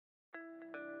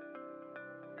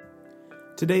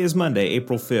Today is Monday,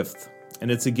 April 5th,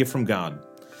 and it's a gift from God.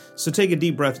 So take a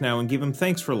deep breath now and give Him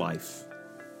thanks for life.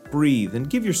 Breathe and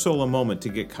give your soul a moment to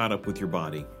get caught up with your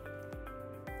body.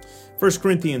 1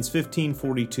 Corinthians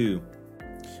 15:42.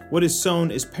 What is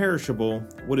sown is perishable,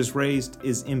 what is raised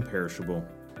is imperishable.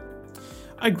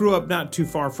 I grew up not too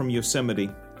far from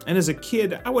Yosemite, and as a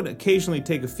kid, I would occasionally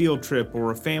take a field trip or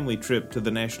a family trip to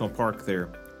the national park there.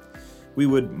 We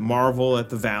would marvel at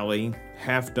the valley,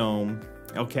 Half Dome,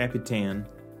 El Capitan,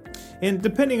 and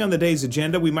depending on the day's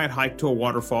agenda, we might hike to a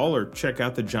waterfall or check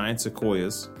out the giant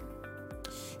sequoias.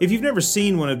 If you've never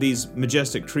seen one of these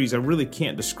majestic trees, I really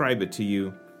can't describe it to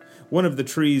you. One of the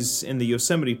trees in the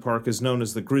Yosemite Park is known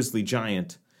as the grizzly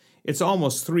giant. It's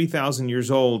almost 3,000 years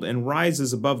old and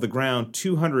rises above the ground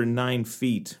 209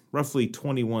 feet, roughly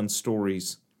 21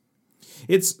 stories.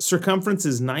 Its circumference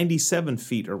is 97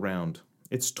 feet around.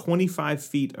 It's 25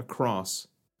 feet across.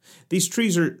 These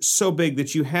trees are so big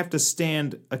that you have to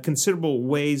stand a considerable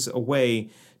ways away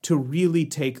to really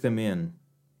take them in.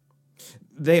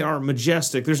 They are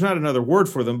majestic. There's not another word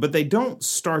for them, but they don't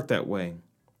start that way.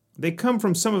 They come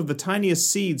from some of the tiniest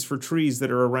seeds for trees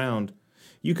that are around.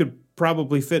 You could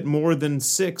probably fit more than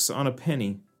 6 on a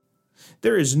penny.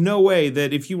 There is no way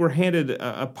that if you were handed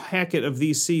a packet of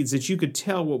these seeds that you could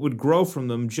tell what would grow from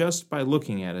them just by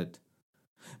looking at it.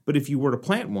 But if you were to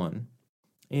plant one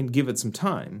and give it some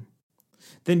time,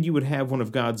 then you would have one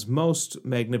of God's most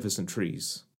magnificent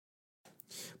trees.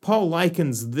 Paul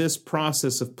likens this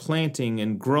process of planting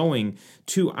and growing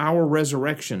to our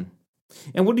resurrection.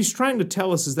 And what he's trying to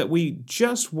tell us is that we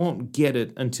just won't get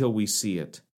it until we see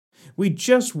it. We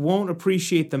just won't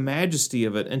appreciate the majesty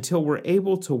of it until we're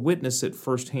able to witness it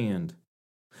firsthand.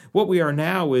 What we are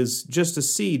now is just a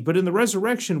seed, but in the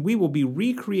resurrection we will be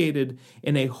recreated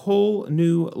in a whole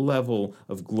new level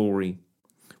of glory.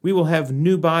 We will have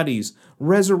new bodies,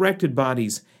 resurrected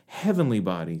bodies, heavenly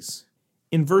bodies.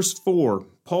 In verse 4,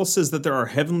 Paul says that there are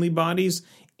heavenly bodies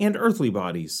and earthly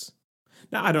bodies.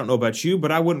 Now, I don't know about you,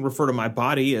 but I wouldn't refer to my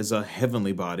body as a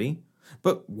heavenly body.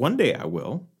 But one day I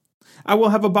will. I will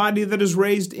have a body that is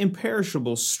raised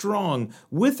imperishable, strong,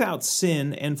 without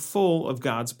sin, and full of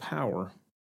God's power.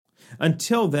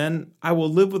 Until then, I will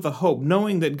live with a hope,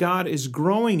 knowing that God is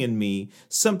growing in me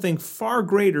something far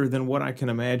greater than what I can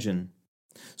imagine.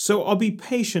 So I'll be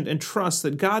patient and trust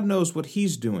that God knows what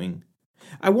He's doing.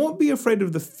 I won't be afraid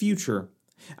of the future.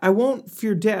 I won't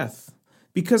fear death,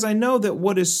 because I know that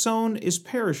what is sown is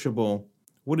perishable,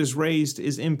 what is raised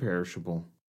is imperishable.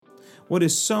 What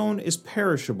is sown is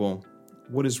perishable,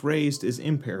 what is raised is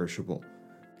imperishable.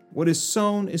 What is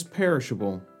sown is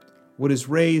perishable, what is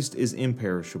raised is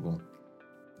imperishable.